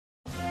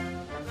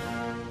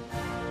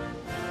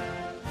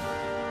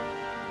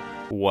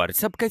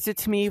What's up, guys?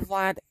 It's me,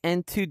 Vlad,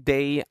 and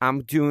today I'm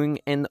doing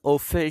an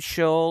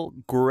official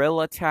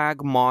Gorilla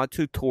Tag mod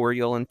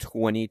tutorial in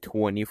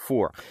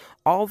 2024.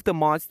 All of the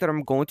mods that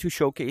I'm going to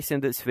showcase in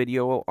this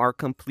video are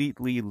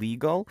completely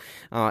legal,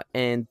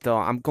 and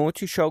I'm going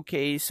to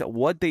showcase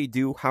what they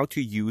do, how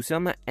to use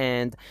them,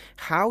 and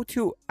how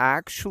to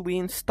actually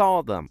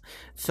install them.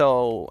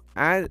 So,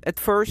 at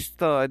first,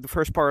 the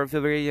first part of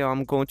the video,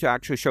 I'm going to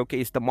actually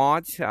showcase the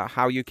mods,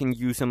 how you can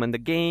use them in the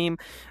game,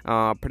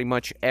 pretty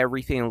much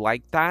everything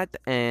like that.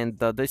 And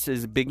this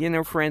is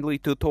beginner friendly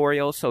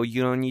tutorial, so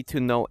you don't need to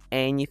know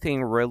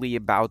anything really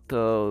about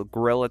the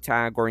Gorilla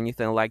Tag or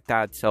anything like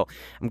that. So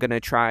I'm gonna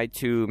try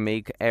to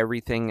make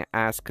everything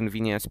as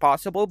convenient as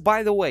possible.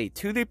 By the way,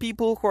 to the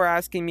people who are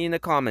asking me in the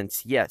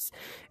comments, yes,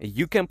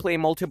 you can play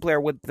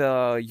multiplayer with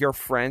your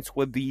friends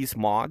with these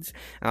mods,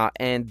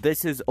 and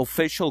this is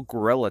official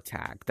Gorilla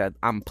Tag that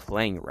I'm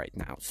playing right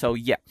now. So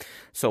yeah,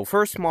 so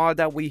first mod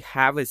that we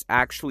have is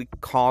actually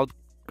called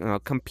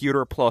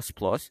Computer plus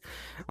plus,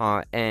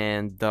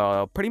 and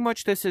pretty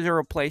much this is a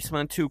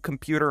replacement to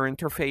computer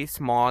interface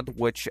mod,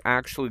 which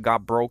actually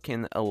got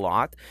broken a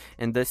lot,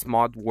 and this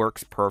mod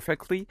works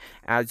perfectly.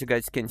 As you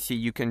guys can see,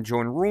 you can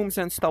join rooms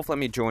and stuff. Let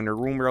me join a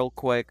room real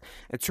quick.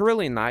 It's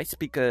really nice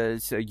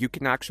because you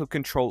can actually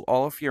control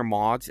all of your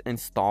mods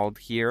installed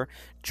here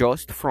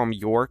just from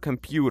your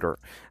computer.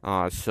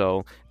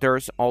 So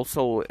there's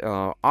also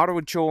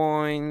auto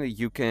join.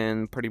 You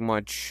can pretty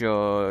much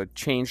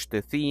change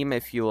the theme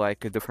if you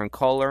like a different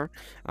color,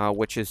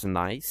 which is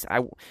nice.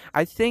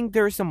 I think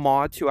there's a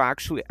mod to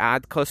actually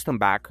add custom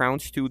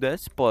backgrounds to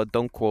this, but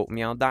don't quote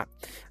me on that.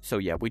 So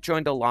yeah, we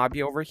joined the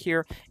lobby over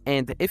here,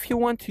 and if you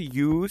want to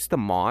use the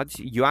mods,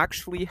 you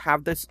actually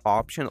have this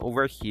option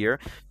over here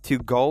to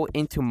go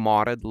into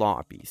modded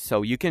lobbies.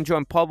 So you can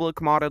join public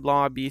modded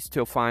lobbies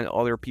to find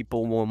other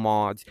people with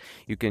mods.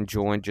 You can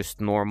join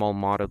just normal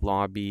modded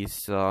lobbies.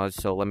 So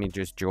let me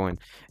just join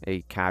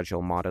a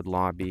casual modded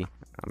lobby.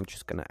 I'm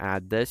just gonna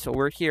add this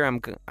over here.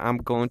 I'm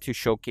going to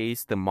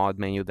showcase the mod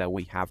menu that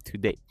we have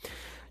today.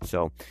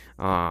 So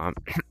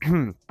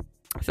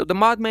so the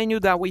mod menu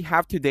that we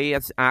have today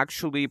is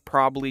actually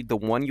probably the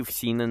one you've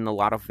seen in a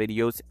lot of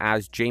videos,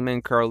 as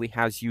Jamin Curly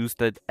has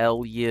used it,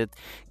 Elliot,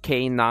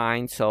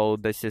 K9, so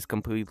this is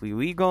completely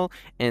legal.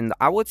 And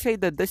I would say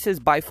that this is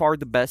by far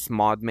the best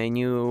mod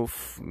menu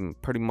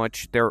pretty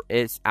much there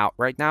is out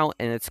right now,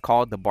 and it's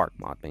called the Bark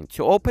mod menu.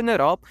 To open it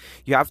up,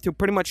 you have to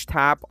pretty much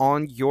tap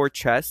on your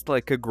chest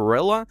like a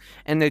gorilla,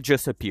 and it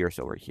just appears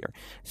over here.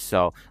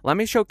 So let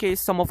me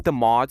showcase some of the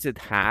mods it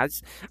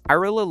has. I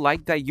really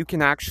like that you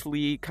can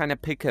actually kind of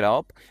pick it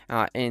up,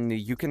 and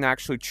you can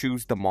actually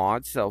choose the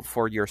mods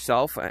for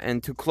yourself,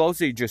 and to close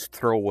it, just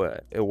throw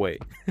it away.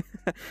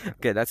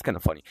 Okay, that's kind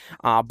of funny.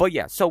 But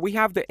yeah, so we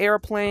have the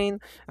airplane,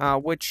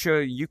 which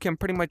you can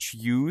pretty much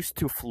use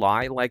to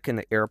fly like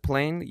an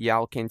airplane.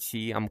 Y'all can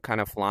see I'm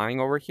kind of flying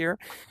over here,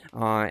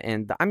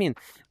 and I mean,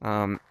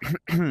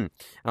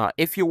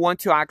 if you want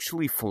to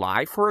actually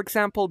fly, for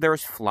example,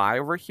 there's fly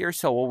over here.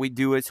 So what we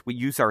do is we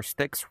use our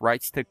sticks,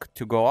 right stick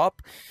to go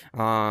up,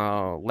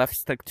 left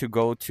stick to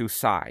go to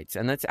sides,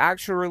 and it's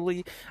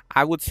actually,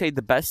 I would say,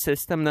 the best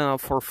system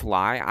for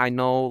fly. I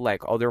know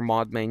like other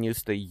mod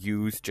menus, they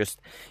use just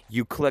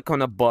you click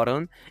on a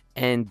button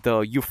and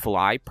you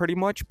fly pretty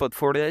much, but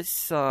for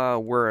this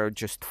we're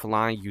just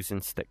flying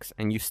using sticks,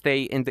 and you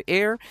stay in the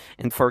air.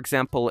 And for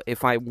example,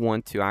 if I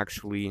want to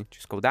actually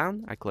just go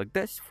down, I click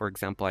this. For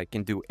example, I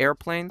can do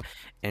airplane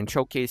and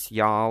showcase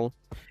y'all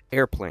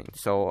airplane.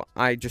 So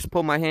I just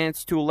put my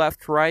hands to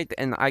left, right,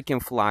 and I can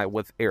fly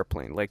with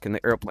airplane, like an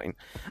airplane.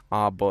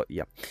 But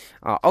yeah,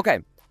 okay,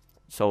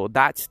 so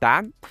that's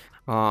that.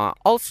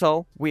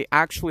 Also, we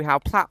actually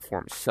have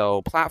platforms.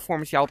 So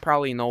platforms, y'all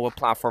probably know what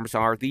platforms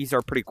are. These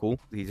are pretty cool.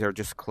 These are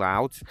just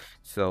clouds.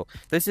 So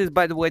this is,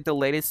 by the way, the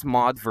latest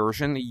mod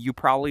version. You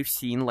probably have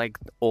seen like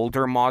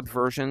older mod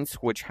versions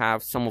which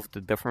have some of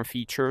the different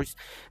features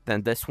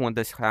than this one.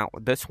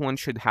 This one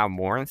should have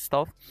more and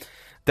stuff.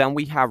 Then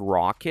we have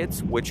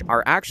rockets, which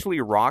are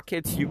actually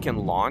rockets you can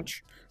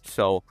launch.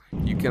 So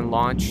you can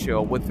launch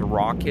with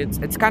rockets.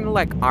 It's kind of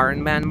like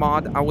Iron Man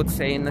mod, I would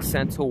say, in a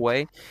sense of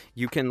way.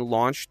 You can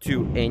launch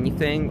to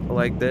anything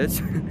like this,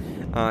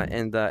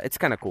 and it's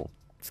kind of cool.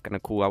 It's kind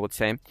of cool, I would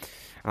say.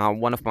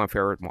 One of my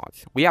favorite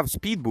mods. We have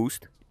speed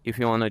boost. If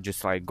you want to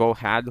just like go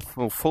ahead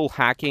full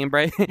hacking,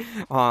 right?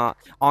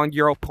 On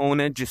your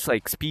opponent, just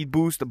like speed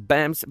boost,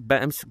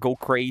 bams, go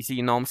crazy,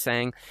 you know what I'm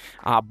saying?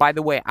 By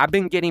the way, I've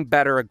been getting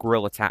better at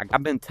Gorilla Tag.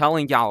 I've been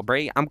telling y'all,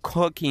 right? I'm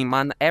cooking,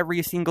 man.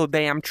 Every single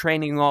day I'm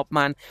training up,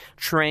 man.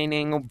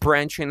 Training,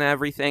 branching,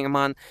 everything,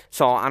 man.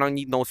 So I don't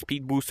need no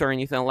speed boost or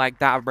anything like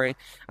that, right?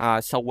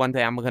 So one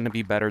day I'm gonna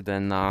be better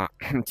than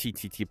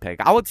TTT Pig.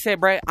 I would say,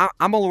 right?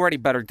 I'm already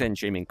better than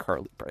Jamie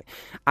Curly,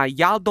 right?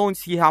 Y'all don't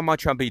see how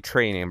much I've been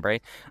training,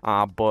 right?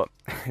 But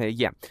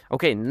yeah,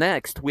 okay,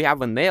 next we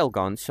have a nail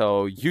gun.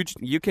 So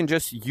you can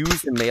just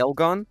use a nail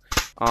gun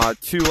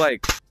to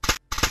like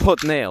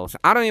put nails.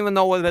 I don't even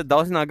know what it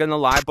does, not gonna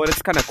lie, but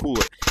it's kind of cool.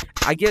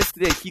 I guess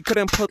that he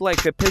couldn't put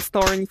like a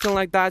pistol or anything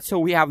like that, so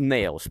we have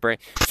nails, right?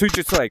 So you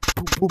just like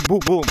boom, boom, boom,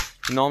 boom.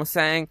 You know what I'm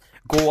saying?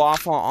 Go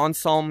off on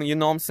some, you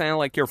know what I'm saying,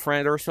 like your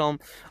friend or some.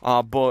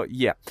 But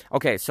yeah,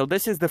 okay. So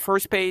this is the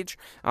first page.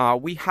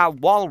 We have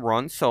wall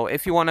run. So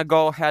if you want to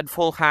go ahead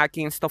full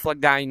hacking stuff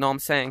like that, you know what I'm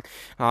saying.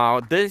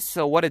 This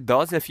what it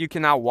does, if you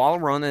can now wall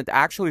run, it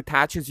actually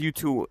attaches you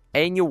to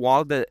any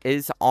wall that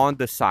is on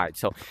the side.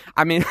 So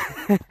I mean,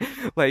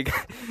 like,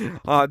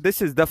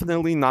 this is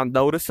definitely not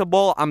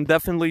noticeable. I'm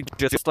definitely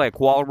just like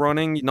wall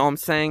running. You know what I'm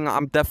saying?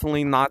 I'm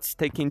definitely not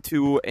sticking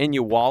to any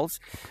walls.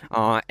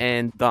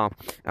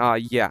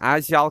 Yeah,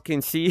 as y'all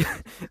can see,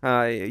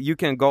 you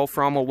can go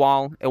from a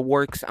wall. It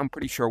works, I'm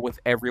pretty sure, with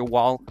every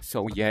wall.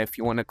 So yeah, if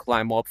you want to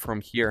climb up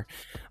from here,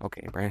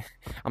 okay, right?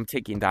 I'm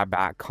taking that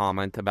back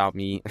comment about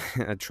me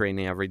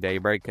training every day,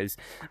 right? Because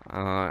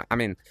I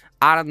mean,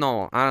 I don't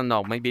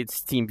know. Maybe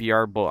it's Team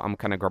VR, but I'm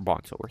kind of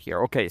garbanzo over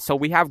here. Okay, so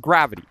we have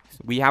gravity.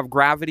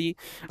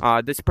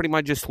 This pretty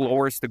much just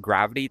lowers the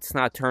gravity. It's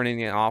not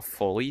turning it off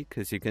fully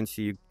because you can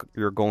see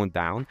you're going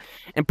down.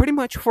 And pretty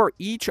much for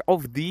each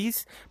of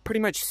these pretty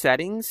much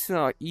settings,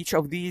 each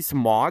of these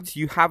mods,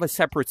 you have a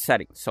separate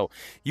setting. So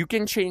you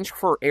can change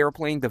for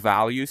airplane the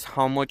values,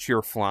 how much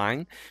you're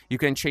flying. You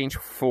can change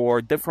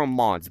for different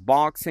mods,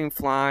 boxing,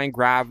 flying,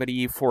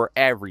 gravity, for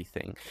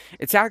everything.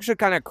 It's actually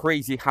kind of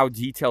crazy how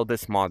detailed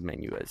this mod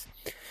menu is.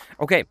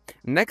 Okay,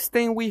 next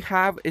thing we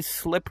have is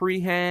slippery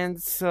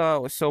hands.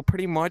 So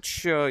pretty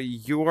much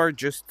you are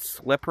just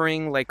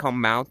slippering like on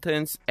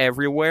mountains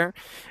everywhere.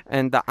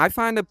 And I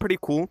find it pretty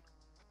cool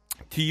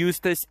to use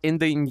this in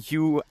the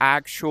new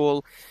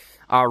actual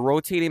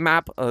rotating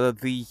map,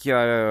 what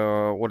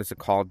is it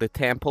called? The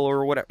temple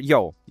or whatever.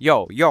 Yo,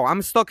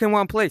 I'm stuck in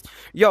one place.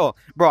 Yo,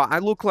 bro, I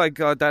look like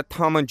that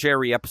Tom and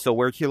Jerry episode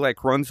where he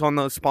like runs on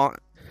the spot.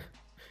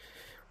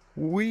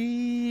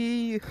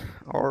 We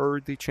are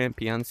the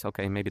champions.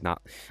 Okay, maybe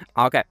not.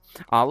 Okay,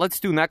 let's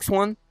do next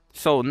one.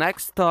 So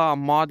next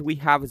mod we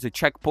have is a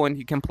checkpoint.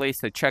 You can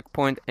place a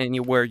checkpoint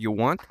anywhere you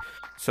want.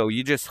 So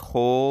you just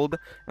hold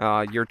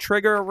your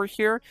trigger over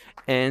here,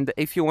 and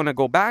if you want to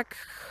go back,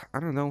 I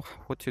don't know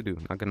what to do.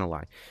 Not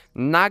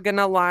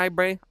gonna lie,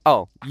 bro.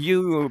 Oh,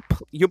 you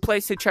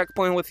place a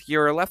checkpoint with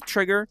your left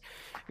trigger.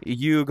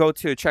 You go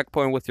to a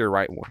checkpoint with your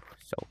right one.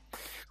 So,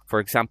 for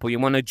example, you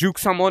want to juke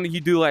someone, you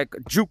do like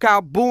juke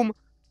out, boom.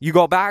 You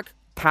go back,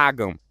 tag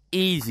them,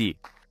 easy.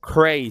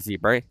 Crazy,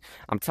 bro.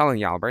 I'm telling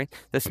y'all, bro.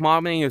 This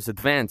mod menu is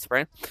advanced,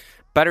 bro.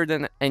 Better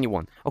than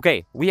anyone.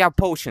 Okay, we have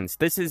potions.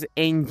 This is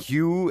a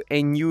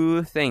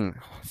new thing.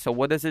 So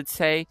what does it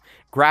say?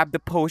 Grab the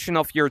potion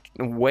of your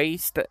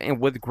waist and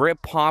with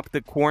grip pop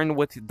the corn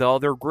with the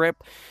other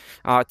grip.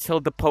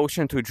 Tilt the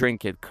potion to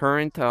drink it.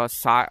 Current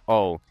side.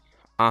 Oh.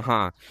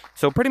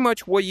 So pretty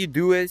much what you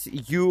do is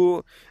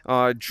you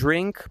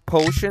drink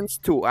potions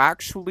to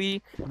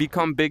actually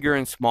become bigger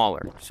and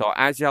smaller. So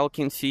as y'all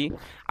can see,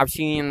 I've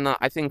seen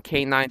I think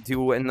K9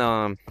 do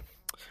in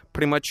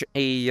pretty much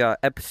a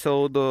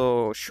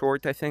episode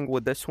short, I think,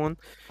 with this one.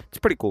 It's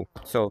pretty cool.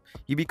 So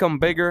you become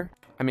bigger.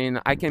 I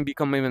mean, I can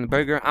become even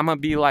bigger. I'm gonna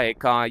be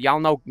like, y'all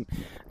know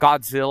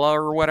Godzilla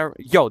or whatever.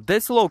 Yo,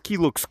 this low-key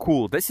looks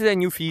cool. This is a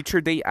new feature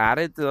they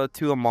added to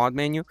the mod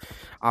menu.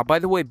 By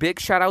the way, big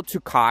shout out to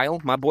Kyle,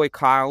 my boy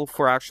Kyle,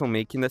 for actually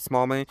making this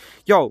mod menu.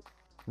 Yo,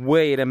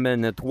 wait a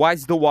minute. Why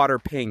is the water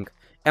pink?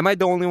 Am I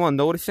the only one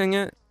noticing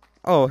it?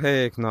 Oh,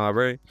 heck nah,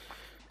 bro.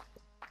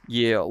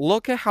 Yeah,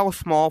 look at how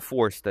small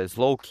Forest is,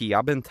 low-key.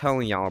 I've been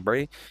telling y'all,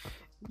 bro.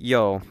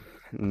 Yo.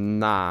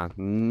 Nah.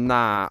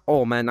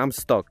 Oh man, I'm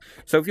stuck.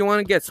 So if you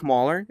want to get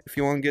smaller,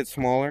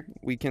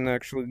 we can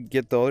actually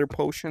get the other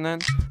potion in,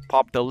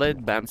 pop the lid,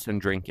 bams, and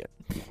drink it.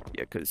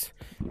 Yeah, cause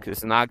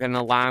not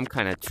gonna lie, I'm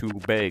kind of too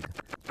big.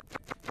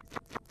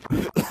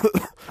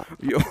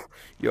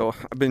 yo,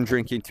 I've been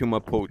drinking too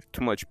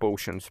much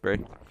potions, bro.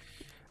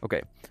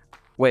 Okay,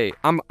 wait,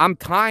 I'm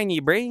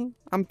tiny, bro.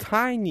 I'm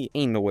tiny.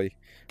 Ain't no way.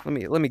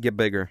 Let me get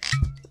bigger,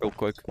 real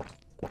quick.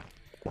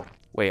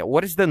 Wait,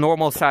 what is the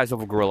normal size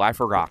of a gorilla? I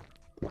forgot.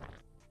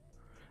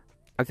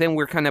 I think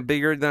we're kind of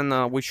bigger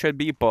than we should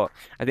be, but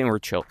I think we're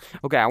chill.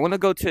 Okay, I want to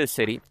go to the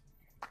city.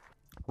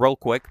 Real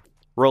quick.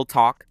 Real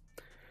talk.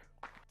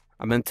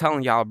 I've been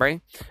telling y'all, bro.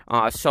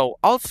 So,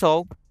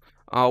 also,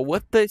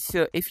 with this,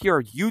 if you're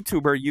a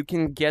YouTuber, you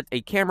can get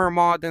a camera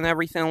mod and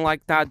everything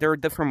like that. There are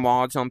different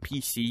mods on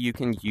PC you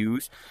can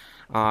use.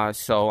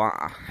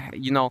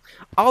 You know,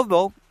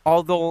 although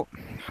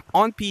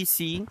on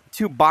PC,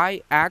 to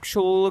buy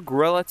actual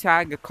Gorilla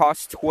Tag, it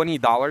costs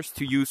 $20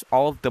 to use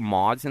all of the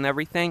mods and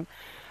everything.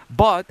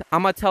 But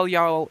I'm gonna tell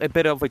y'all a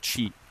bit of a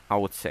cheat, I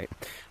would say.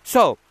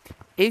 So,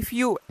 if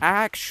you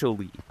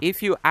actually,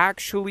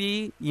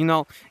 usually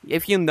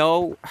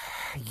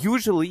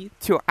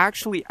to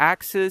actually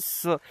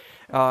access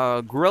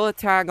Gorilla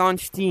Tag on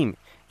Steam,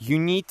 you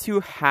need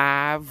to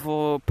have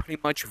pretty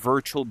much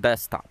virtual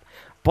desktop.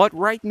 But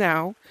right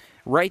now,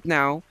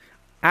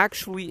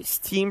 actually,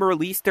 Steam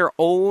released their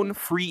own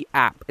free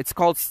app. It's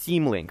called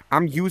Steam Link.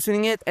 I'm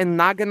using it, and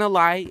not gonna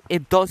lie,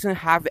 it doesn't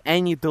have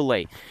any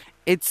delay.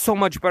 it's so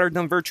much better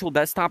than virtual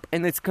desktop,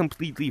 and it's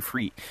completely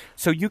free.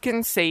 So you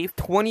can save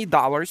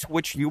 $20,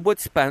 which you would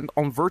spend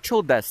on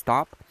virtual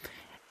desktop,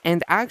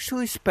 and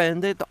actually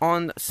spend it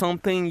on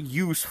something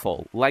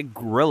useful like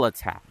Gorilla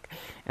Tag,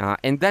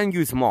 and then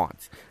use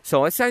mods.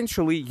 So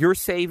essentially, you're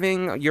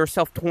saving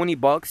yourself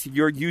 $20.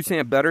 You're using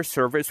a better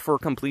service for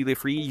completely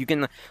free. You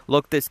can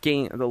look this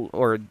game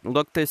or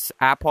look this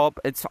app up.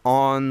 It's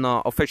on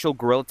official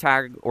Gorilla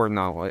Tag or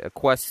no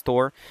Quest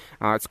store.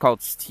 It's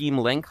called Steam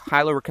Link.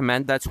 Highly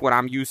recommend. That's what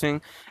I'm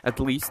using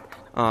at least.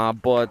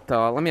 But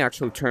let me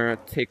actually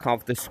take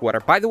off this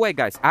sweater. By the way,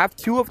 guys, I have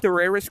 2 of the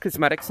rarest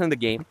cosmetics in the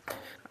game.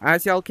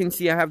 As y'all can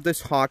see, I have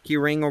this hockey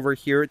ring over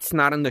here. It's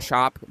not in the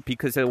shop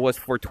because it was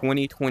for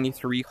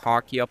 2023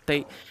 hockey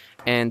update.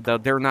 And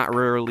they're not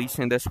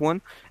re-releasing this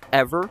one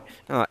ever.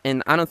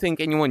 And I don't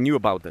think anyone knew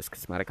about this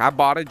cosmetic. I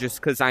bought it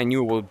just because I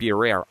knew it would be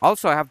rare.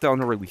 Also, I have the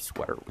unreleased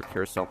sweater over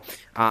here. So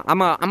I'm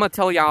gonna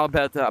tell y'all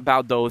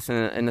about those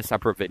in a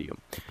separate video.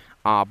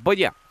 But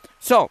yeah,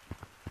 so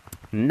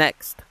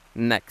next,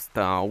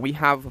 we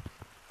have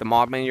the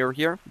mod menu over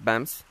here.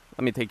 Bams.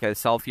 Let me take a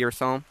selfie or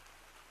so.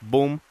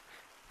 Boom.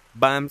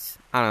 Bams,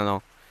 I don't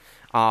know,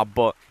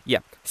 but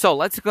yeah. So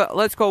let's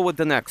go with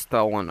the next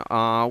one.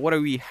 What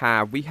do we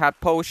have? We have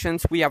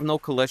potions. We have no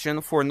collision.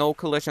 For no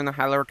collision, I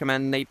highly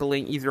recommend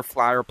enabling either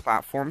fly or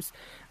platforms.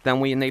 Then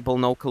we enable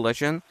no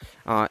collision,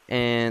 oh,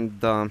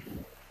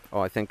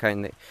 I think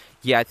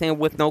I think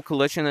with no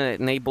collision it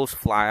enables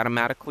fly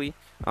automatically,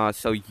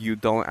 so you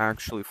don't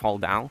actually fall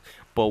down.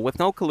 But with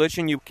no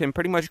collision, you can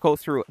pretty much go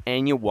through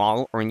any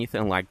wall or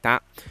anything like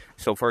that.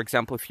 So, for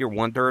example, if you're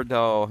wondering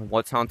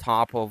what's on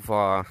top of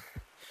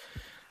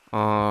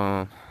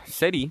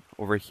city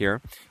over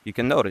here, you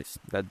can notice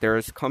that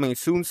there's coming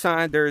soon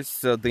sign.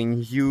 There's the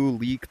new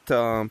leaked,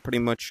 pretty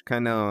much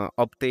kind of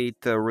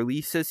update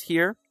releases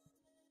here.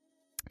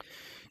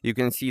 You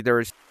can see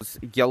there's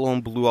yellow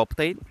and blue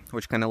update,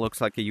 which kind of looks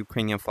like a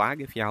Ukrainian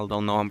flag. If y'all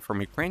don't know, I'm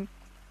from Ukraine.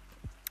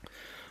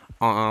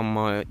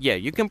 Yeah,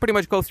 you can pretty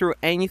much go through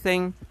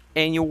anything,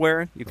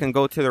 anywhere. You can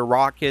go to the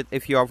rocket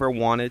if you ever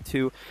wanted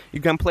to. You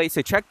can place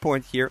a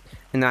checkpoint here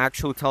and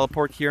actually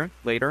teleport here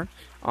later.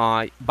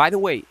 By the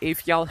way,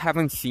 if y'all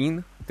haven't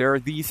seen, there are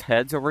these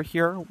heads over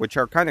here, which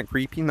are kind of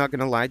creepy, not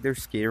gonna lie. They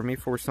scare me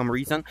for some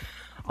reason.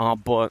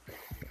 But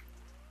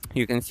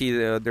you can see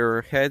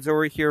their heads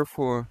over here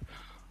for...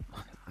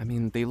 I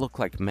mean, they look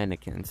like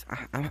mannequins.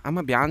 I'm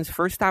gonna be honest,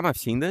 first time I've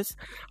seen this,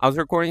 I was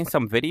recording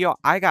some video.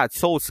 I got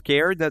so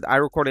scared that I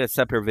recorded a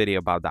separate video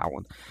about that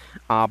one.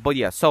 But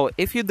yeah, so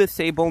if you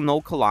disable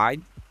no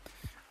collide,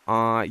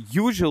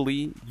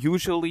 usually,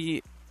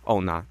 usually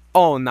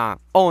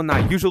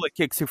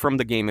kicks you from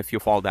the game if you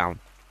fall down.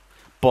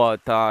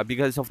 But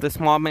because of the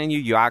small menu,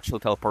 you actually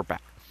teleport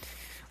back.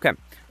 Okay,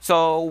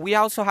 so we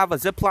also have a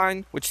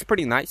zipline, which is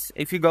pretty nice.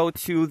 If you go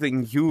to the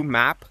new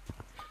map,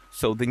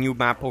 so the new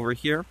map over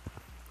here,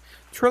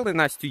 it's really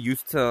nice to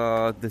use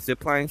the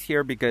zip lines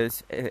here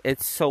because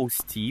it's so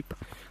steep.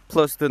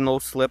 Plus the no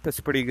slip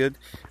is pretty good.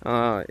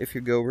 If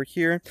you go over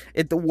here,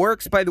 it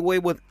works, by the way,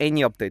 with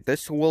any update.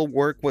 This will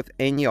work with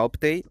any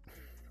update.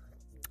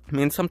 I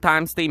mean,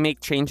 sometimes they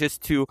make changes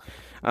to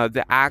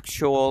the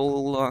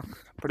actual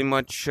pretty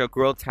much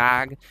Gorilla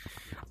Tag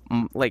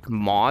like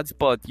mods,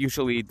 but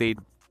usually they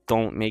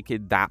don't make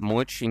it that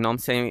much, you know what I'm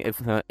saying?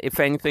 If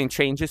anything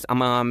changes, I'm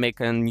gonna make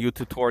a new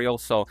tutorial,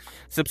 so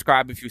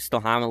subscribe if you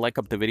still haven't, like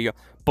up the video.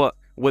 But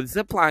with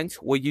zip lines,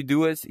 what you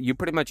do is you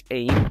pretty much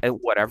aim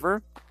at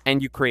whatever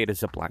and you create a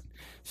zip line.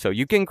 So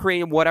you can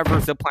create whatever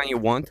zip line you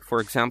want, for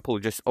example,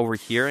 just over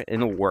here,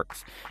 and it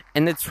works.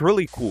 And it's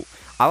really cool.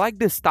 I like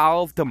the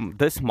style of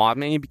this mod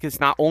menu because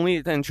not only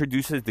it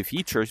introduces the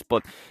features,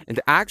 but it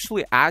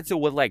actually adds it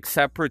with like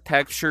separate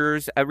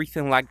textures,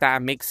 everything like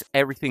that, makes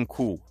everything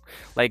cool.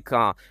 Like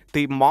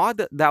the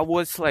mod that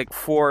was like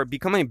for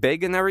becoming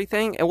big and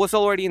everything, it was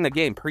already in the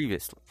game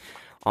previously.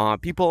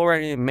 People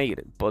already made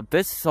it, but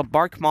this is a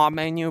Bark mod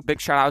menu. Big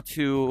shout out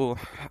to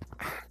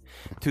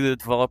the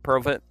developer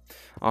of it,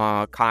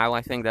 Kyle,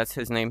 I think that's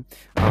his name.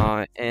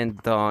 And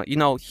you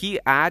know, he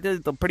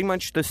added pretty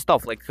much the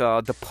stuff like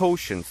the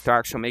potions to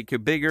actually make you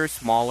bigger,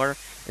 smaller,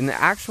 and the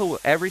actual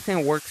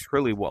everything works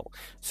really well.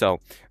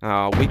 So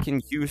we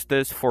can use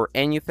this for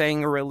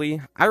anything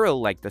really. I really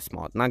like this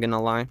mod, not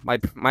gonna lie,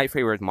 my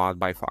favorite mod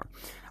by far.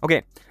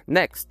 Okay,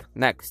 next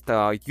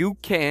you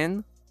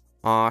can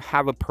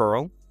have a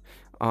pearl.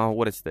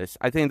 What is this?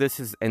 I think this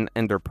is an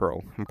ender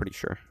pearl, I'm pretty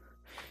sure.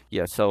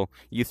 Yeah, so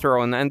you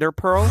throw an ender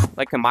pearl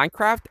like in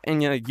Minecraft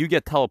and you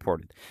get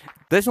teleported.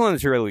 This one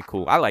is really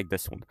cool. I like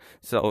this one.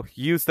 So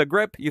use the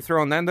grip, you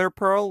throw an ender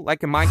pearl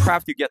like in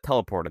Minecraft, you get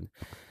teleported.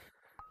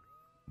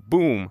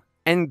 Boom.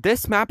 And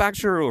this map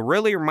actually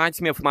really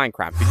reminds me of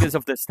Minecraft because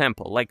of this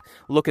temple. Like,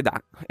 look at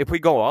that. If we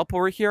go up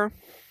over here,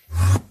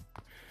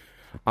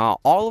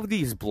 all of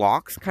these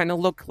blocks kind of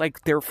look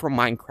like they're from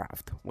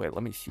Minecraft. Wait,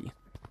 let me see.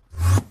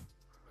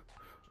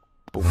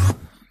 Boom.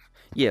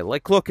 Yeah,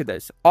 like look at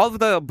this. All of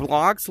the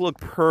blocks look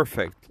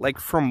perfect, like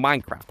from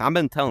Minecraft. I've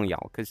been telling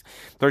y'all because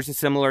there's a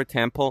similar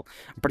temple.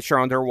 I'm pretty sure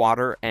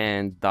underwater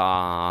and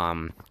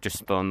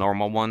just the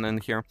normal one in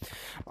here.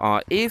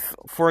 If,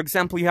 for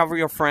example, you have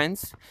your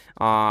friends,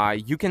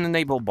 you can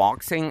enable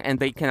boxing and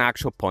they can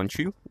actually punch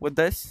you with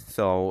this.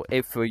 So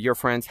if your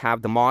friends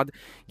have the mod,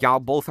 y'all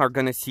both are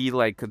gonna see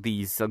like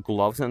these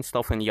gloves and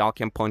stuff, and y'all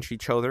can punch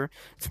each other.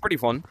 It's pretty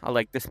fun. I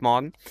like this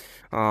mod.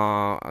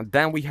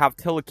 Then we have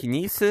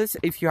telekinesis.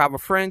 If you have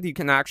a friend, you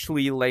can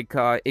actually like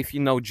if you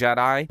know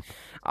Jedi,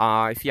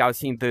 if you have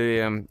seen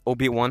the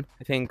Obi-Wan,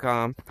 I think,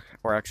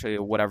 or actually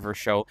whatever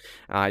show,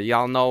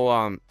 y'all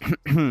know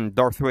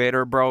Darth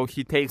Vader, bro.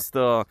 He takes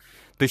the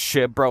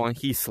ship, bro, and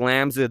he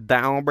slams it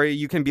down, bro.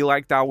 You can be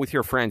like that with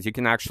your friends. You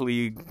can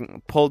actually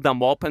pull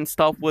them up and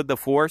stuff with the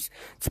force.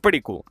 It's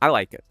pretty cool. I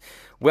like it.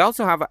 We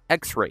also have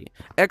X-ray.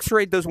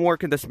 X-ray doesn't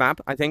work in this map,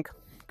 I think,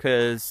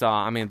 because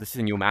I mean, this is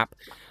a new map.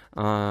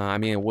 I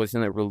mean, it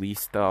wasn't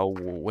released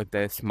with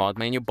this mod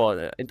menu,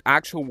 but it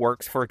actually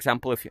works. For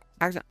example, if you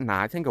actually,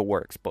 nah, I think it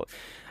works, but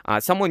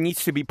someone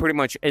needs to be pretty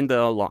much in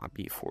the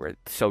lobby for it,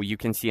 so you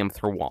can see them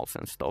through walls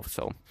and stuff.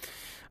 So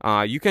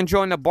you can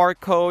join the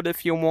barcode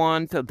if you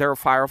want. There are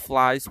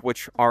fireflies,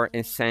 which are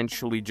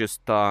essentially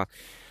just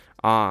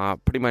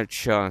pretty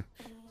much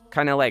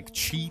kind of like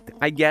cheat,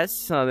 I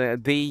guess.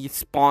 They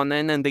spawn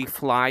in and they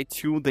fly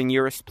to the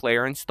nearest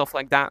player and stuff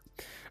like that.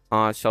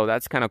 So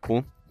that's kind of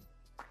cool.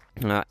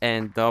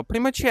 And pretty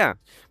much yeah,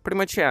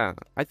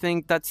 I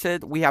think that's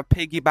it. We have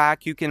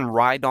piggyback. You can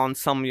ride on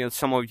some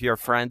of your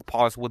friend.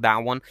 Pause with that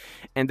one.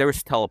 And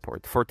there's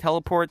teleport. For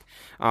teleport,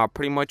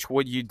 pretty much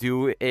what you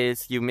do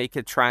is you make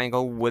a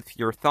triangle with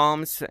your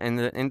thumbs and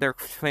the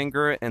index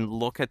finger and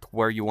look at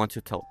where you want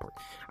to teleport.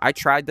 I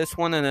tried this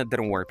one and it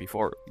didn't work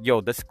before. Yo,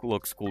 this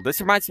looks cool.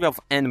 This reminds me of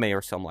anime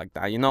or something like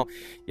that. You know,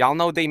 y'all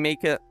know they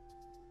make it.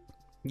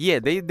 Yeah,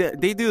 they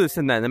do this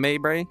in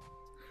anime, bro.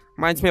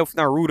 Reminds me of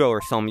Naruto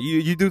or something.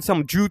 You do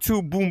some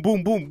jutsu, boom,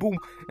 boom, boom, boom,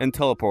 and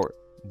teleport,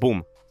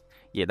 boom.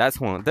 Yeah, that's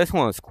one. This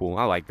one is cool.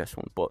 I like this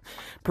one. But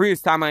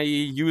previous time I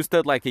used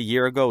it like a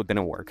year ago, it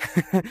didn't work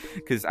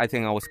because I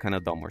think I was kind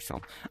of dumb or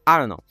something. I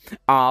don't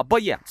know.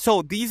 But yeah,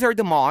 so these are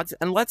the mods,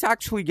 and let's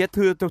actually get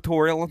to the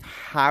tutorial on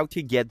how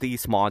to get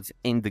these mods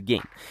in the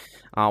game.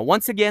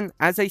 Once again,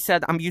 as I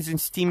said, I'm using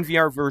Steam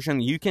VR version.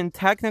 You can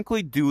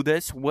technically do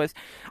this with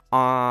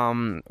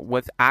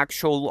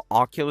actual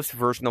Oculus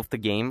version of the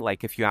game,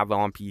 like if you have it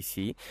on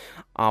PC.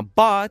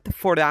 But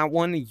for that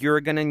one,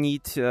 you're gonna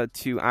need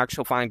to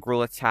actually find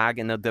Gorilla Tag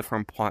in a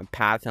different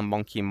path and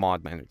Monkey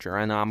Mod Manager,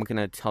 and I'm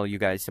gonna tell you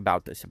guys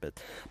about this a bit.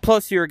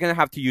 Plus, you're gonna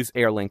have to use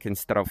Airlink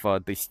instead of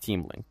the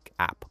Steam Link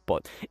app.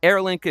 But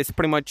Airlink is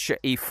pretty much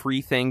a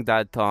free thing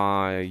that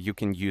you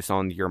can use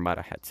on your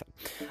Meta headset.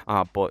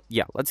 But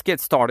yeah, let's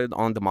get started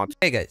on the mod.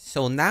 Hey guys,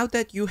 so now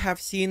that you have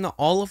seen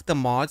all of the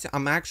mods,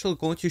 I'm actually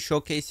going to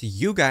showcase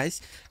you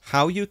guys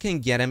how you can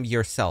get them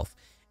yourself.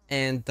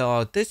 And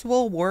this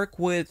will work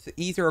with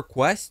either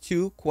Quest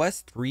 2,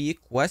 Quest 3,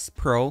 Quest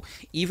Pro,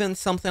 even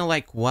something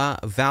like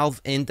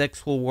Valve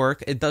Index will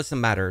work. It doesn't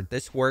matter.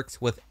 This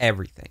works with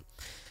everything.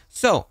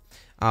 So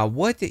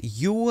what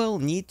you will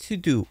need to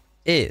do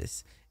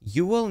is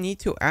you will need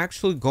to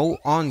actually go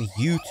on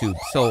YouTube.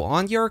 So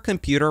on your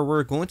computer,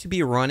 we're going to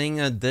be running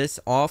this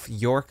off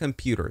your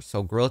computer.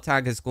 So Gorilla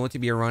Tag is going to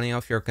be running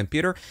off your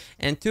computer.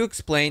 And to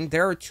explain,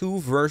 there are two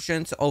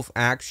versions of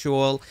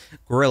actual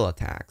Gorilla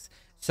Tags.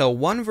 So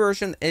one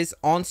version is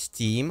on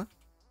Steam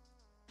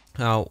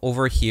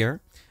over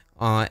here.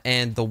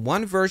 And the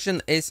one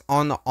version is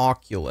on the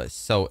Oculus.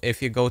 So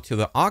if you go to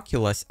the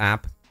Oculus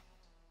app,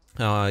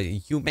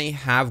 you may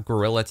have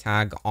Gorilla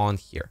Tag on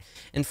here,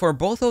 and for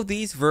both of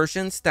these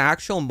versions the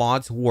actual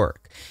mods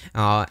work,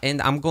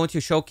 and I'm going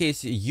to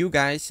showcase you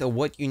guys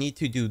what you need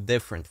to do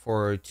different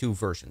for two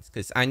versions,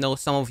 because I know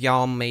some of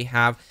y'all may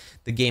have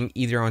the game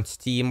either on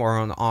Steam or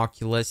on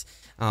Oculus.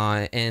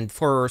 And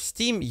for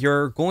Steam,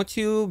 you're going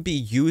to be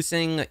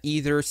using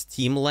either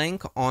Steam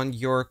Link on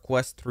your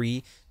Quest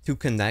 3 to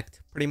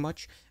connect. Pretty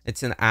much,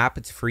 it's an app,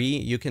 it's free,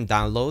 you can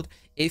download.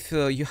 If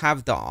you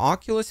have the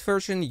Oculus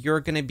version,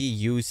 you're going to be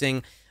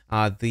using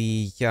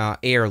the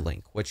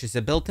Airlink, which is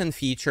a built-in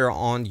feature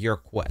on your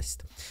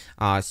Quest.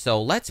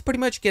 So let's pretty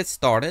much get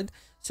started.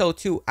 So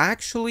to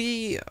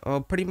actually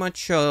pretty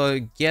much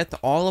get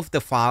all of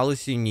the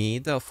files you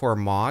need for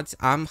mods,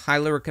 I'm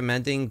highly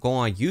recommending go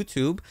on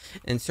YouTube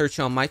and search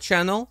on my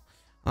channel.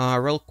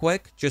 Real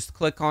quick, just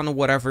click on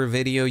whatever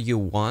video you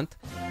want,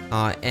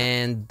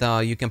 and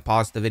you can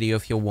pause the video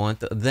if you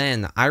want.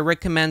 Then I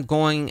recommend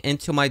going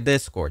into my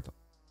Discord.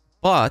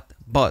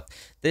 But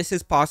this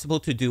is possible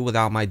to do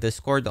without my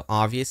Discord.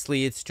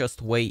 Obviously, it's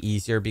just way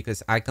easier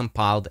because I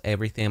compiled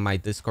everything in my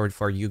Discord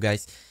for you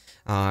guys.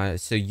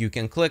 So you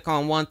can click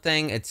on one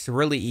thing. It's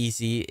really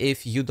easy.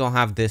 If you don't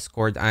have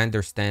Discord, I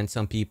understand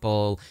some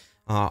people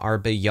are a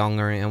bit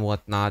younger and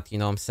whatnot, you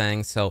know what I'm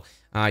saying? So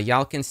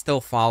y'all can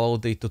still follow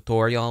the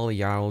tutorial.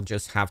 Y'all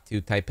just have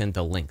to type in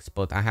the links.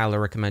 But I highly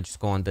recommend just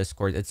go on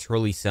Discord. It's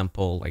really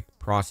simple, like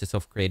process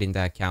of creating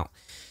the account.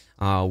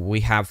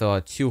 We have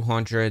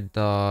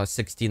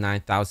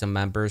 269,000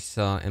 members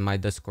in my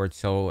Discord,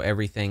 so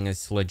everything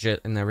is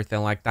legit and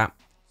everything like that.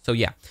 So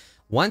yeah,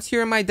 once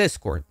you're in my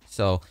Discord,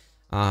 so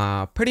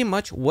pretty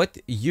much what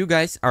you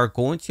guys are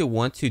going to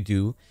want to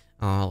do,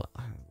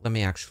 let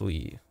me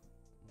actually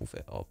move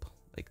it up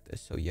like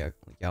this so yeah,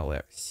 y'all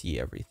see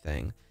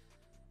everything.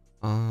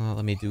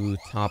 Let me do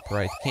top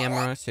right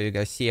camera so you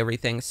guys see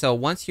everything. So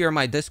once you're in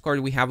my Discord,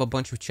 we have a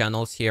bunch of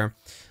channels here.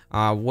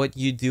 What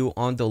you do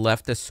on the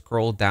left is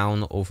scroll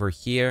down over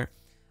here.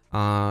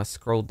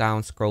 Scroll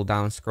down, scroll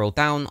down, scroll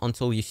down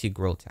until you see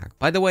Gorilla Tag.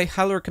 By the way,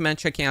 highly recommend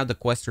checking out the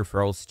Quest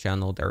Referrals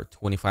channel. There are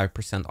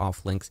 25%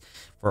 off links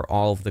for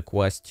all of the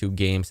Quest 2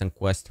 games and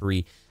Quest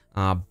 3.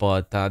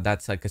 But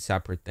that's like a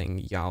separate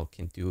thing y'all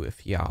can do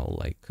if y'all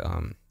like,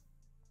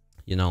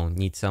 you know,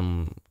 need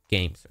some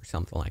games or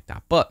something like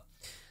that. But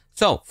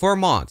so for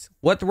mods,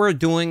 what we're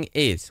doing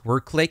is we're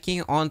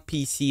clicking on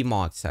PC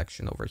mods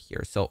section over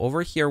here. So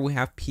over here we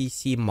have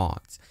PC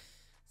mods.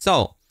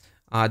 So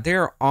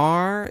there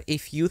are a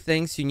few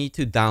things you need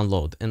to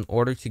download in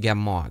order to get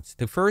mods.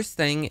 The first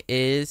thing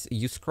is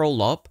you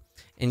scroll up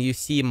and you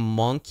see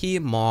Monkey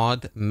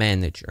Mod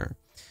Manager.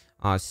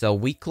 So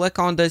we click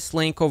on this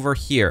link over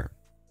here.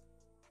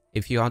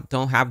 If you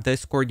don't have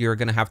Discord, you're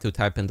going to have to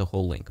type in the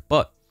whole link.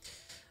 But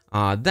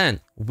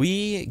then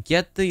we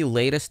get the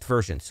latest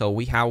version. So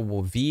we have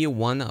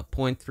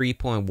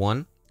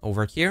v1.3.1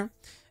 over here.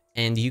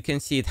 And you can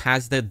see it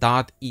has the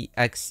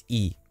 .exe.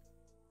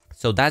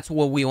 So that's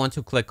what we want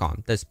to click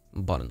on, this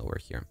button over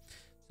here.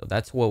 So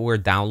that's what we're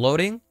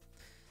downloading.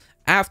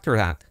 After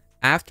that,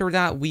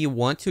 we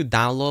want to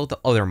download the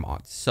other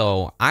mods.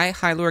 So I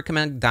highly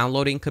recommend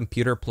downloading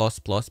Computer++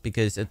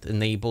 because it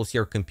enables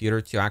your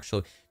computer to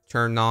actually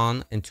turn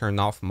on and turn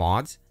off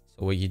mods.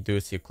 So what you do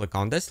is you click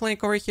on this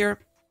link over here.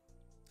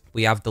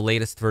 We have the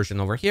latest version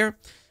over here.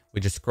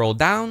 We just scroll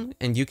down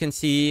and you can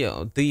see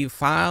the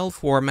file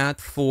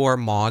format for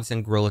mods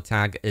and Gorilla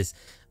Tag is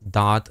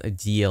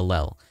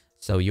 .dll.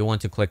 So you want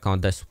to click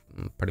on this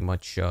pretty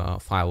much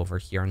file over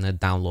here and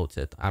it downloads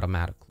it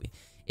automatically.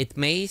 It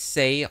may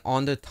say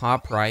on the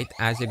top right,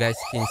 as you guys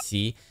can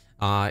see,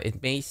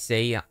 it may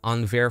say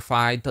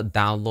unverified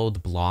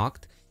download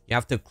blocked. You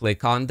have to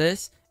click on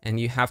this and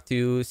you have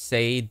to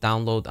say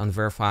download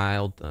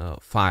unverified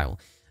file.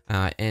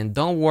 And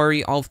don't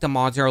worry, all of the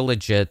mods are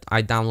legit.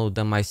 I download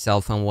them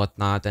myself and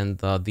whatnot, and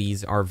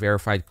these are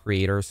verified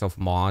creators of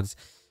mods.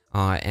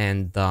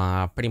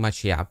 Pretty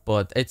much, yeah.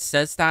 But it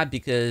says that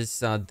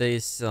because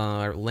this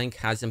link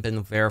hasn't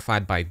been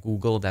verified by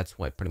Google. That's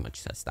why it pretty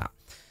much says that.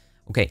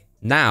 Okay,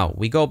 now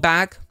we go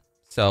back.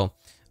 So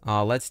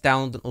let's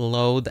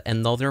download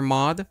another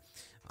mod.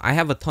 I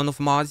have a ton of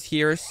mods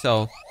here,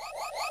 so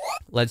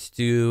let's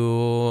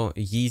do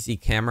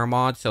Yeezy camera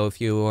mod. So if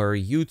you are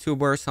a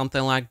YouTuber or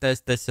something like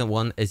this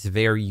one is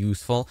very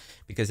useful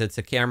because it's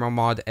a camera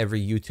mod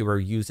every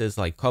YouTuber uses,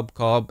 like Cub,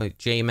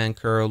 J-Man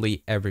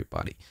Curly,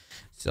 everybody.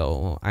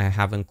 So I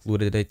have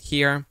included it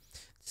here.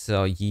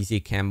 So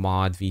Yeezy cam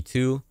mod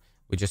v2.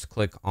 We just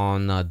click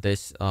on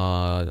this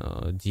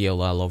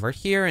DLL over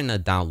here and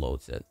it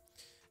downloads it.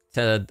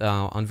 To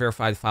the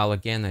unverified file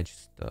again, I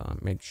just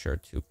make sure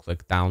to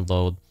click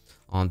download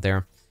on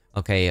there.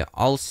 Okay,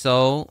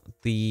 also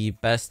the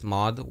best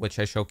mod, which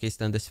I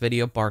showcased in this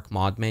video, Bark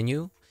mod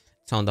menu.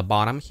 It's on the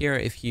bottom here.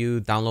 If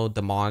you download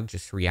the mod,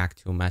 just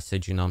react to a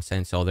message, you know what I'm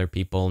saying, so other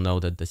people know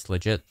that this is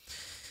legit.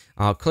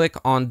 Click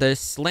on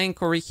this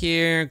link over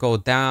here, go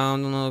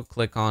down,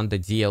 click on the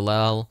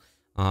DLL,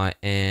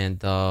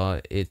 and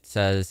it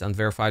says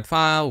unverified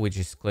file. We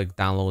just click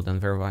download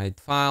unverified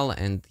file,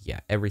 and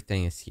yeah,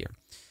 everything is here.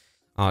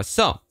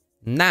 So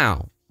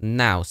now,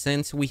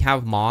 since we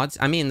have mods,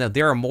 I mean,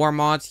 there are more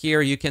mods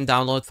here. You can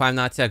download Five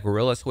Nights at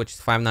Gorillas, which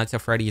is Five Nights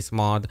at Freddy's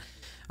mod.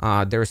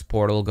 There's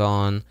Portal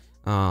Gun.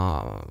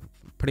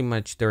 Pretty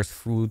much there's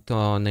Fruit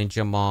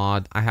Ninja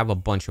mod. I have a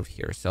bunch of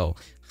here, so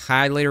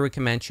highly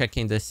recommend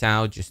checking this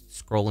out. Just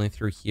scrolling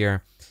through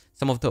here.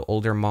 Some of the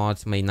older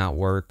mods may not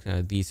work.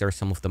 These are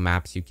some of the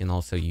maps you can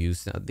also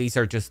use. These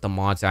are just the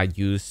mods I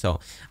use, so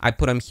I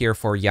put them here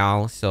for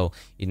y'all. So,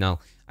 you know,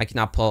 I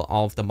cannot put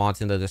all of the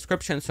mods in the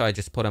description, so I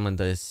just put them in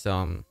this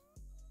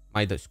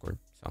my Discord.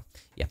 So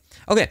yeah,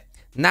 okay,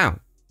 now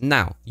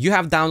you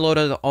have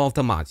downloaded all of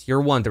the mods.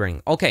 You're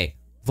wondering, okay,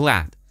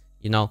 Vlad,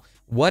 you know,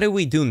 what do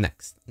we do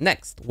next?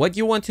 What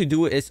you want to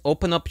do is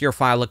open up your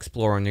file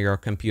explorer on your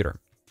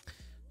computer.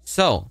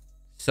 So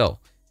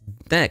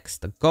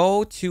next,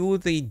 go to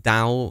the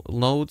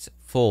downloads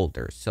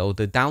folder. So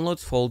the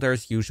downloads folder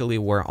is usually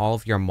where all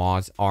of your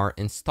mods are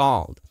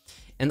installed.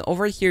 And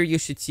over here, you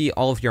should see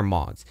all of your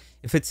mods.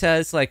 If it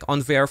says like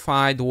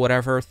unverified,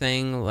 whatever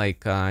thing,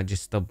 like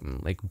just a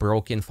like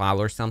broken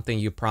file or something,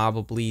 you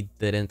probably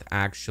didn't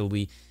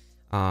actually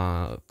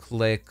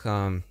click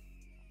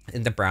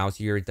in the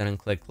browser. You didn't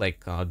click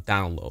like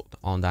download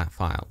on that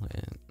file,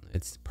 and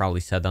it's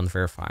probably said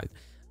unverified.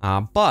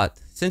 But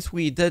since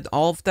we did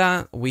all of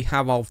that, we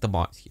have all of the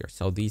mods here.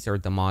 So these are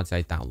the mods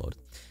I downloaded.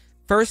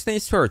 first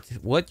things first,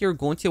 what you're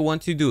going to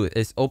want to do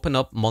is open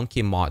up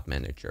Monkey Mod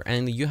Manager,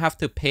 and you have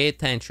to pay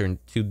attention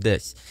to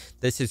this.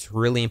 This is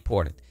really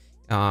important.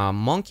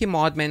 Monkey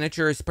Mod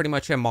Manager is pretty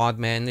much a mod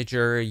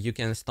manager. You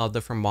can install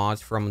different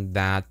mods from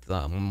that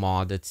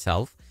mod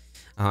itself.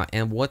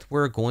 And what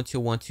we're going to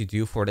want to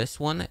do for this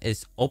one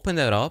is open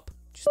it up.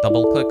 Just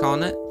double click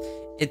on it.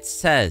 It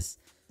says,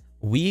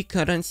 we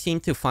couldn't seem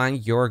to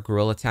find your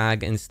Gorilla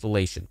Tag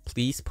installation.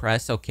 Please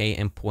press OK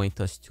and point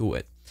us to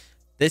it.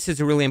 This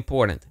is really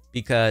important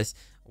because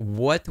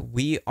what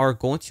we are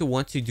going to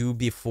want to do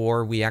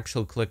before we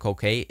actually click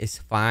OK is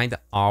find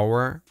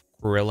our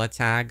Gorilla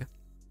Tag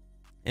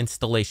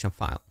installation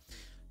file.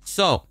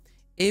 So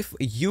if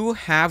you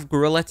have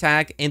Gorilla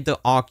Tag in the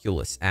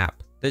Oculus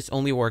app, this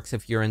only works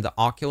if you're in the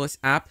Oculus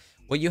app.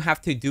 What you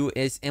have to do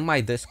is in my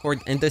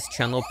Discord, in this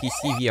channel,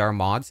 PCVR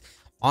Mods,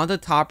 on the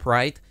top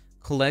right,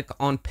 click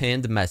on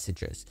pinned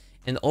messages.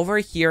 And over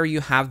here, you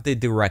have the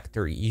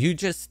directory. You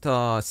just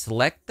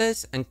select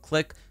this and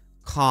click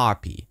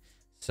copy.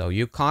 So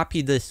you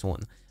copy this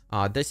one.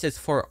 This is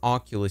for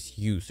Oculus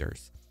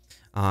users.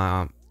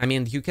 I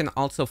mean, you can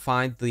also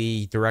find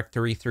the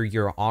directory through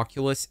your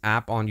Oculus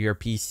app on your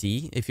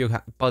PC, if you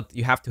but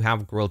you have to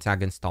have Gorilla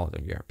Tag installed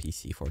on your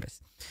PC for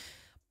this.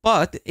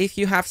 But if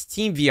you have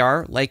Steam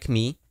VR like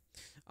me,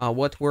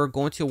 what we're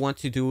going to want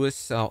to do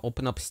is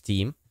open up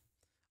Steam.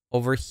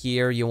 Over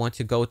here, you want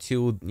to go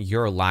to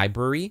your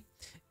library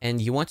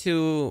and you want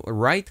to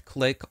right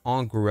click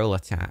on Gorilla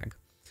Tag.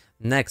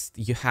 Next,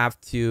 you have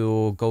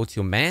to go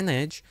to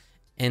Manage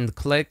and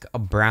click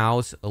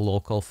Browse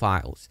Local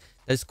Files.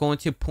 That's going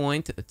to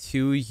point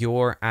to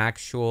your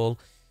actual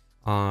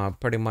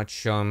pretty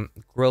much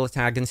Gorilla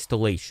Tag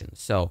installation.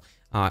 So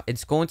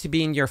it's going to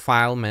be in your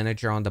file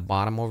manager on the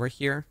bottom over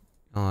here.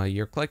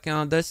 You're clicking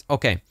on this.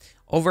 Okay,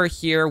 over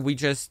here we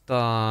just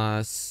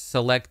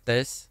select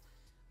this,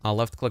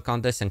 left click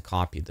on this and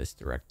copy this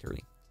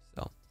directory.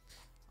 So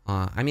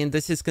I mean,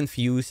 this is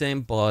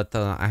confusing, but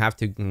I have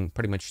to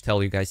pretty much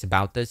tell you guys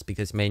about this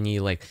because many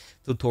like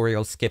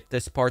tutorials skip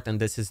this part, and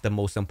this is the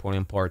most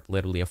important part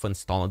literally of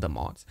installing the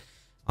mods.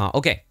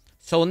 Okay,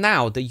 so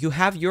now that you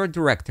have your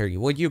directory,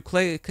 what you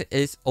click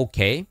is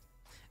OK.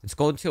 It's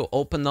going to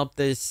open up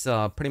this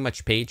pretty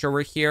much page over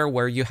here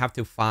where you have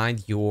to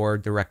find your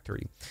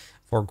directory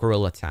for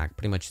Gorilla Tag.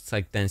 Pretty much it's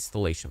like the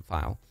installation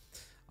file.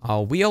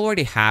 We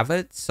already have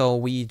it, so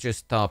we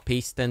just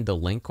paste in the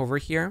link over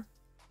here.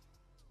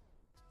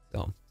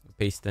 So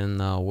paste in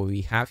what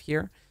we have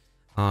here.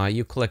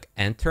 You click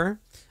enter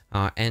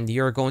and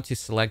you're going to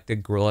select the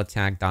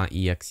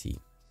GorillaTag.exe.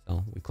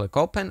 So we click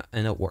open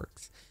and it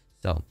works.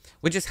 So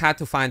we just had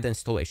to find the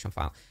installation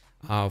file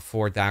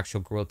for the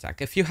actual Gorilla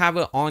Tag. If you have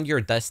it on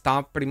your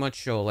desktop, pretty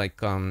much like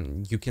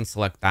you can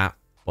select that.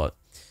 But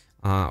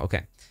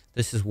okay,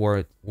 this is where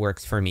it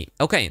works for me.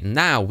 Okay,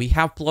 now we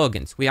have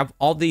plugins. We have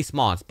all these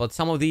mods, but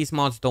some of these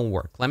mods don't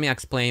work. Let me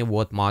explain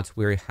what mods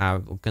we're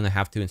gonna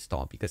have to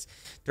install, because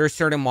there are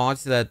certain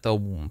mods that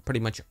pretty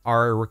much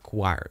are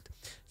required.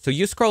 So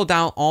you scroll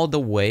down all the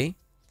way,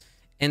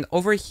 and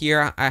over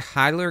here I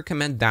highly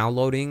recommend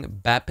downloading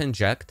BEP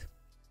Inject.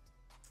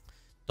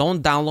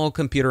 Don't download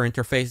computer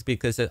interface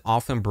because it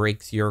often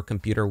breaks your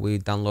computer. We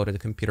downloaded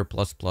Computer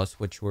Plus Plus,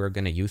 which we're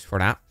going to use for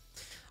that.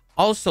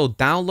 Also,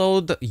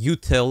 download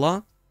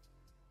Utila.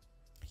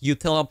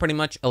 Utila pretty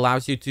much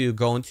allows you to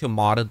go into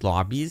modded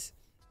lobbies.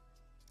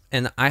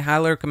 And I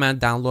highly recommend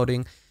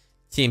downloading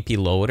TMP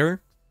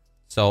Loader.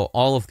 So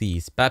all of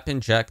these, BEP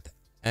Inject,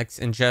 X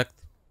Inject,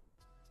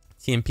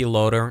 TMP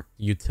Loader,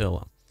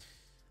 Utila.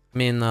 I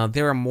mean,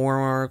 there are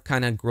more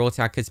kind of Gorilla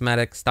Tag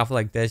cosmetic stuff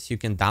like this. You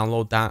can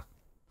download that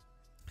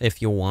if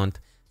you want.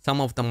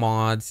 Some of the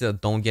mods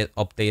don't get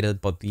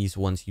updated, but these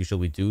ones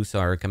usually do,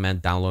 so I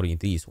recommend downloading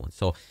these ones.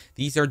 So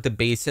these are the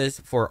basis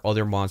for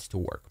other mods to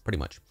work, pretty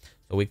much.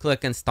 So we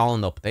click install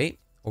and update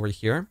over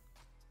here.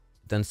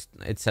 Then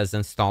it says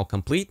install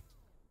complete.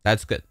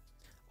 That's good.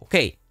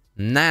 Okay,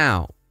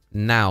 now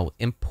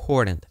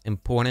important.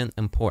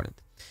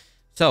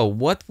 So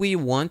what we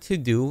want to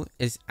do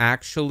is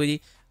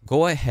actually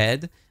go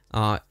ahead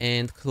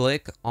and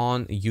click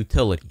on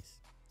utilities.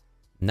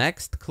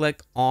 Next,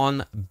 click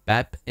on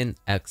BEP in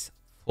X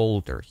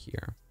folder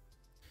here.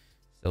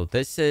 So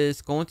this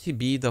is going to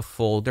be the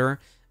folder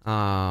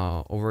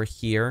over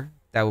here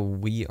that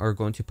we are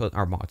going to put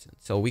our mods in.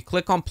 So we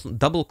click on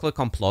double click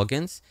on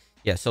plugins.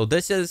 Yeah, so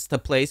this is the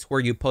place where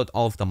you put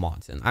all of the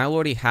mods in. I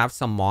already have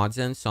some mods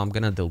in, so I'm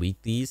gonna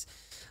delete these.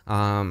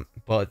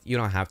 But you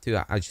don't have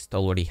to. I just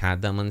already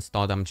had them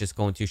installed. I'm just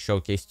going to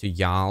showcase to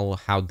y'all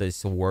how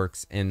this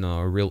works in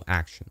real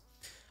action.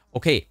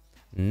 Okay,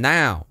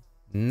 now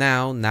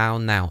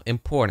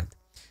important.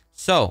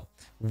 So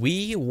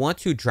we want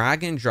to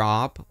drag and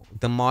drop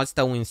the mods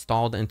that we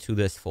installed into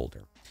this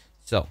folder.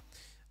 So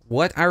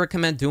what I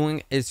recommend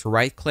doing is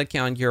right clicking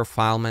on your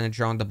file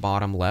manager on the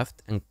bottom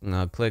left and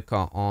click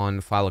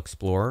on File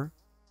Explorer.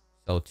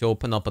 So to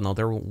open up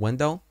another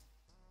window.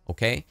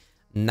 Okay,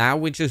 now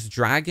we just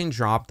drag and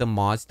drop the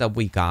mods that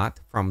we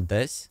got from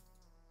this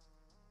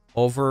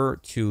over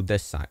to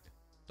this side.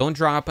 Don't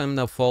drop them in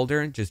the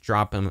folder, just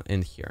drop them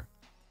in here.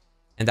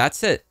 And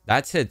that's it.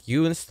 That's it.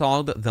 You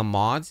installed the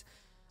mods.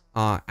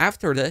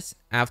 After this,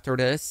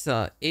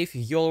 if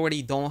you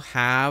already don't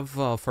have,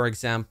 for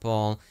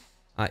example,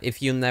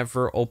 if you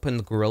never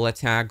opened Gorilla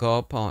Tag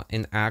up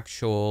in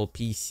actual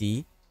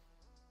PC,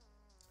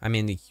 I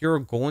mean, you're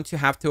going to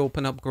have to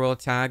open up Gorilla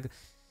Tag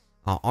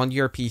on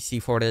your PC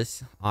for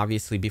this,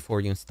 obviously before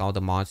you install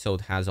the mod, so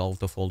it has all of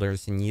the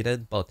folders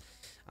needed. But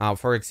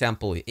for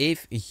example,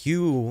 if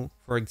you,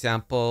 for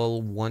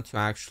example, want to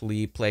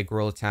actually play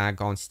Gorilla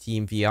Tag on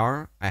Steam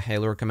VR, I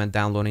highly recommend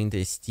downloading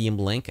the Steam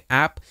Link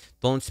app.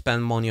 Don't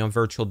spend money on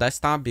Virtual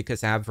Desktop,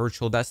 because I have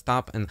Virtual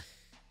Desktop, and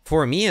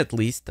for me at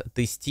least,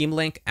 the Steam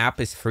Link app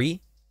is free,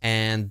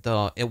 and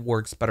it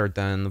works better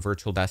than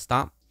Virtual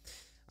Desktop.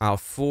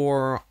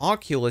 For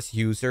Oculus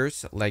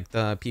users, like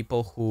the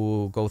people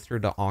who go through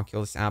the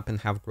Oculus app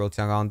and have Gorilla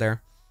Tag on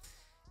there,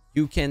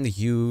 you can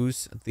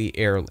use the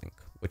Air Link,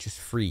 which is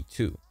free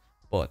too.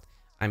 But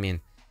I mean,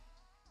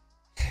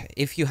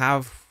 if you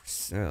have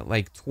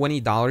like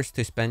 $20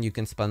 to spend, you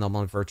can spend them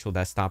on Virtual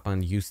Desktop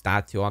and use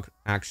that to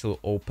actually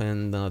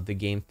open the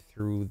game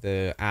through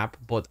the app.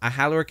 But I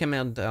highly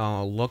recommend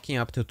looking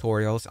up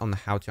tutorials on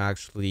how to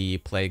actually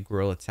play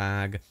Gorilla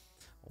Tag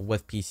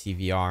with PC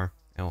VR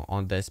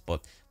on this.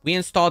 But we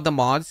installed the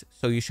mods,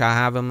 so you shall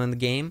have them in the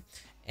game.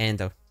 And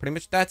pretty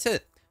much that's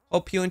it.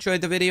 Hope you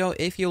enjoyed the video.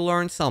 If you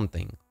learned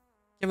something,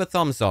 give a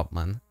thumbs up,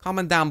 man.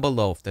 Comment down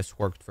below if this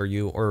worked for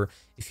you, or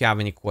if you have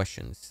any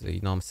questions, you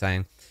know what I'm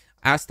saying.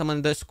 Ask them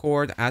in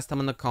Discord, ask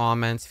them in the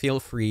comments, feel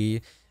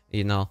free,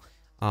 you know.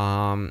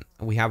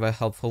 We have a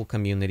helpful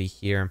community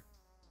here.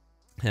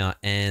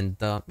 And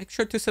make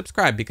sure to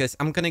subscribe, because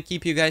I'm gonna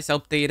keep you guys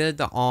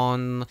updated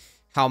on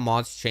how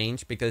mods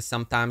change, because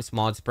sometimes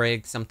mods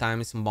break,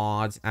 sometimes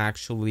mods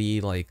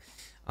actually like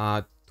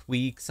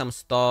tweak some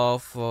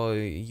stuff,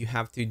 you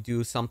have to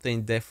do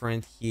something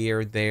different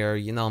here, there,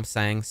 you know what I'm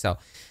saying. So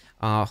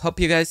hope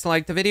you guys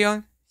liked the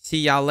video. See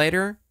y'all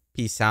later.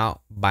 Peace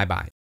out. Bye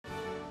bye.